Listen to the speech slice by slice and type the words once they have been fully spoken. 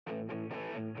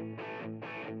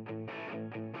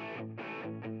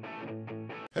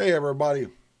Hey everybody.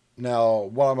 Now,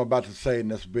 what I'm about to say in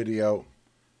this video,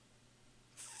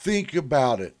 think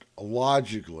about it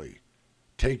logically.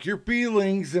 Take your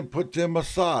feelings and put them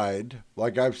aside,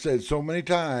 like I've said so many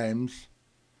times.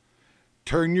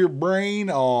 Turn your brain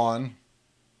on.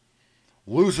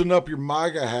 Loosen up your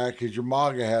MAGA hat, because your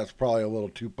MAGA hat's probably a little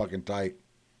too fucking tight.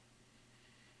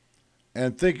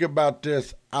 And think about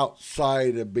this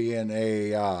outside of being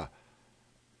an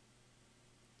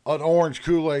orange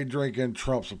Kool-Aid drinking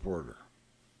Trump supporter.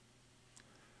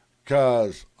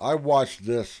 Because I watched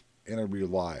this interview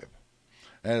live.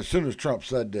 And as soon as Trump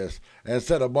said this and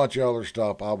said a bunch of other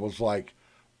stuff, I was like,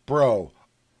 bro,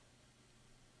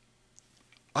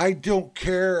 I don't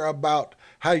care about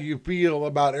how you feel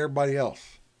about everybody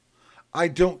else. I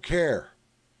don't care.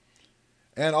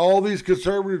 And all these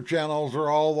conservative channels are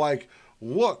all like,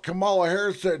 look, Kamala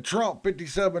Harris said Trump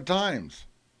 57 times.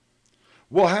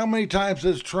 Well, how many times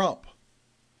has Trump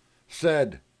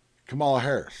said Kamala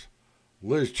Harris,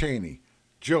 Liz Cheney,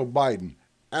 Joe Biden,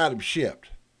 Adam Schiff?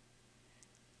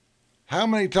 How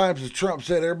many times has Trump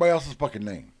said everybody else's fucking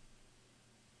name?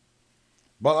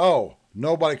 But oh,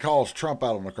 nobody calls Trump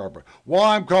out on the carpet. Well,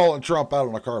 I'm calling Trump out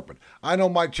on the carpet. I know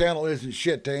my channel isn't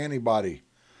shit to anybody.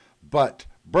 But,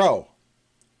 bro,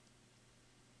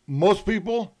 most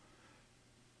people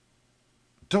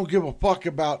don't give a fuck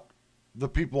about the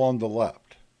people on the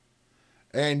left.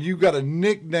 And you got a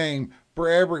nickname for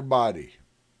everybody.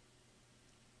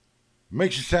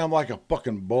 Makes you sound like a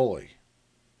fucking bully.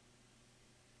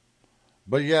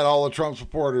 But yet all the Trump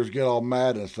supporters get all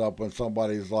mad and stuff when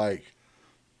somebody's like,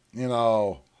 you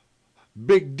know,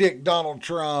 Big Dick Donald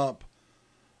Trump,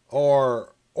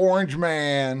 or Orange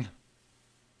Man,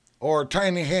 or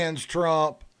Tiny Hands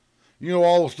Trump. You know,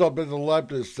 all the stuff that the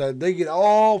leftists said. They get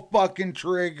all fucking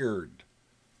triggered.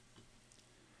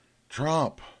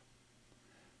 Trump.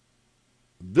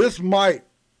 This might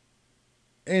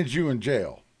end you in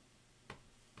jail.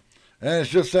 And it's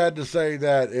just sad to say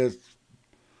that it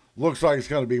looks like it's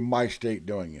going to be my state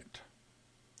doing it.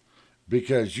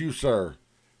 Because you, sir,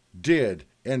 did,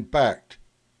 in fact,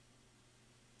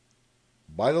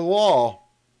 by the law,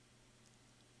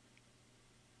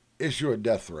 issue a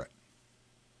death threat.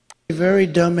 Very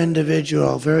dumb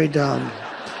individual, very dumb.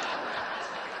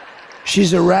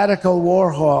 She's a radical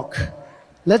war hawk.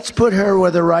 Let's put her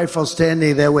with a rifle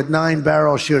standing there with 9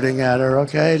 barrels shooting at her,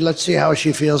 okay? Let's see how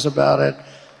she feels about it.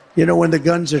 You know, when the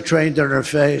guns are trained on her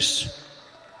face.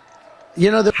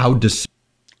 You know,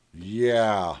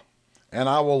 yeah. And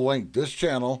I will link this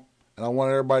channel, and I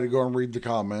want everybody to go and read the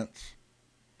comments.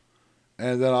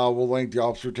 And then I will link the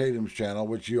Officer Tatum's channel,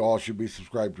 which you all should be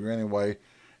subscribed to anyway,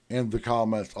 in the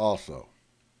comments also.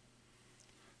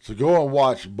 So go and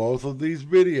watch both of these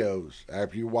videos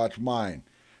after you watch mine,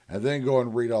 and then go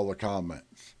and read all the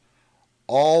comments.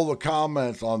 All the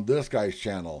comments on this guy's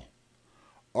channel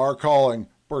are calling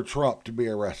for Trump to be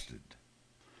arrested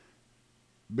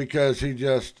because he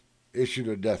just issued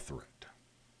a death threat.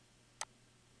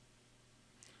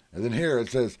 And then here it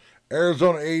says,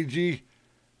 Arizona AG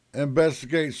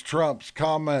investigates Trump's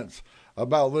comments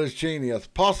about Liz Cheney as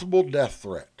possible death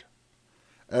threat.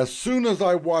 As soon as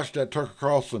I watched that Tucker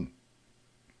Carlson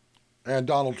and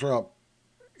Donald Trump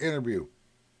interview,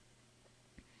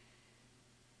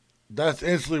 that's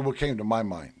instantly what came to my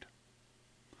mind.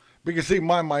 Because, see,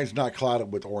 my mind's not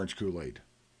clouded with orange Kool-Aid.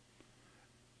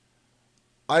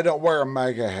 I don't wear a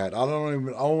MAGA hat. I don't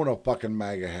even own a fucking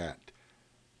MAGA hat.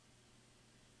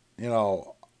 You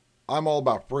know, I'm all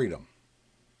about freedom.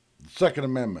 The Second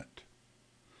Amendment.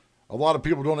 A lot of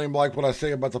people don't even like what I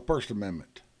say about the First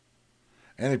Amendment.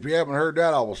 And if you haven't heard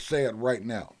that, I will say it right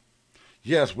now.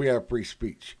 Yes, we have free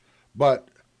speech. But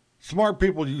smart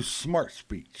people use smart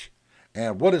speech.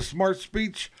 And what is smart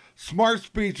speech? Smart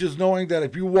speech is knowing that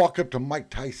if you walk up to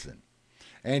Mike Tyson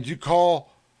and you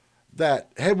call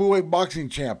that heavyweight boxing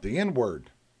champ the N-word,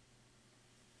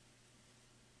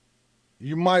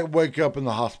 you might wake up in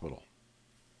the hospital.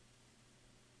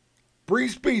 Free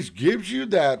speech gives you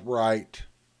that right.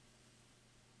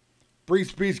 Free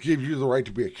speech gives you the right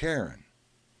to be a Karen.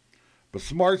 But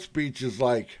smart speech is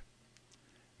like,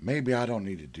 maybe I don't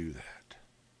need to do that.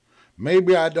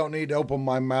 Maybe I don't need to open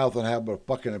my mouth and have a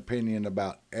fucking opinion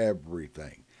about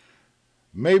everything.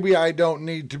 Maybe I don't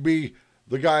need to be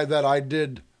the guy that I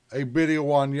did a video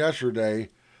on yesterday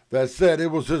that said it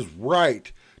was his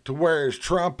right to wear his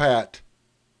Trump hat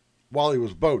while he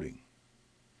was voting.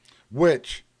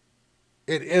 Which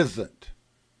it isn't.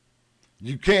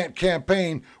 You can't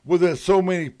campaign within so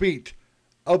many feet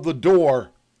of the door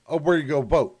of where you go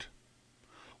vote.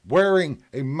 Wearing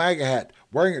a MAGA hat,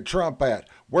 wearing a Trump hat,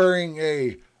 wearing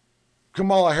a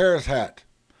Kamala Harris hat.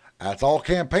 That's all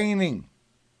campaigning.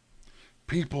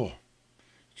 People,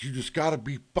 you just got to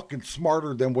be fucking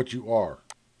smarter than what you are.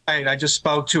 I just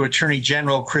spoke to Attorney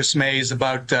General Chris Mays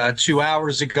about 2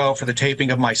 hours ago for the taping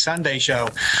of my Sunday show.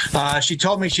 She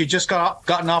told me she just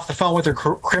gotten off the phone with her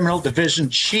criminal division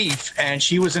chief, and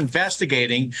she was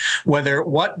investigating whether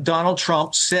what Donald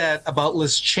Trump said about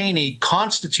Liz Cheney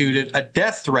constituted a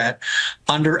death threat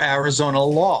under Arizona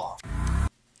law.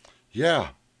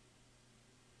 Yeah.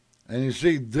 And you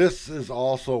see, this is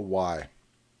also why.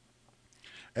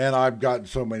 And I've gotten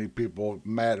so many people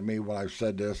mad at me when I've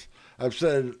said this. I've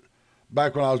said it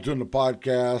back when I was doing the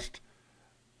podcast,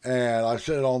 and I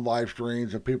said it on live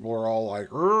streams, and people are all like,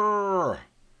 "Rrr."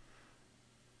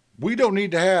 We don't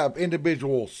need to have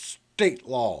individual state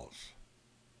laws.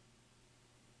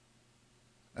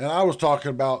 And I was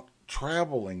talking about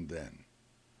traveling then.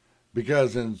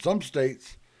 Because in some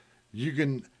states, you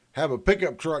can have a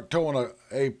pickup truck towing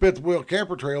a fifth wheel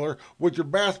camper trailer with your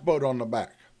bass boat on the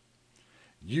back.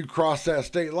 You cross that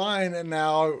state line, and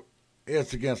now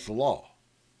it's against the law.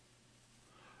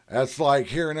 That's like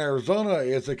here in Arizona,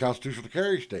 it's a constitutional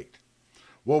carry state.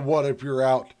 Well, what if you're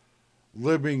out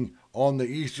living on the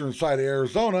eastern side of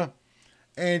Arizona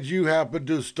and you happen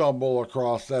to stumble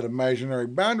across that imaginary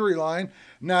boundary line?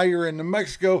 Now you're in New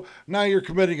Mexico. Now you're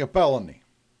committing a felony.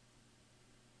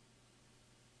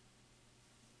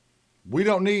 We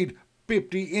don't need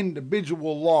 50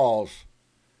 individual laws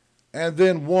and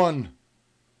then one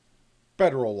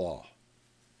federal law.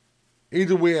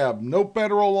 Either we have no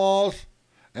federal laws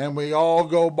and we all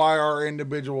go by our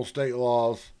individual state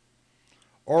laws,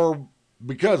 or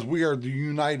because we are the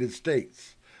United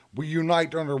States, we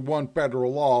unite under one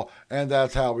federal law, and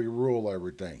that's how we rule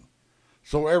everything.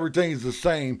 So everything's the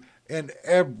same in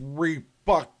every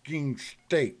fucking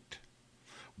state.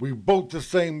 We vote the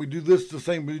same, we do this the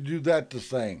same, we do that the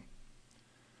same.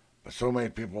 But so many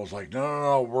people is like,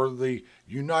 no, we're the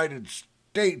United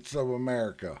States of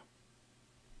America.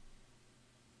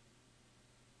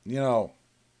 You know,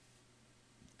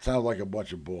 sounds like a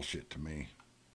bunch of bullshit to me.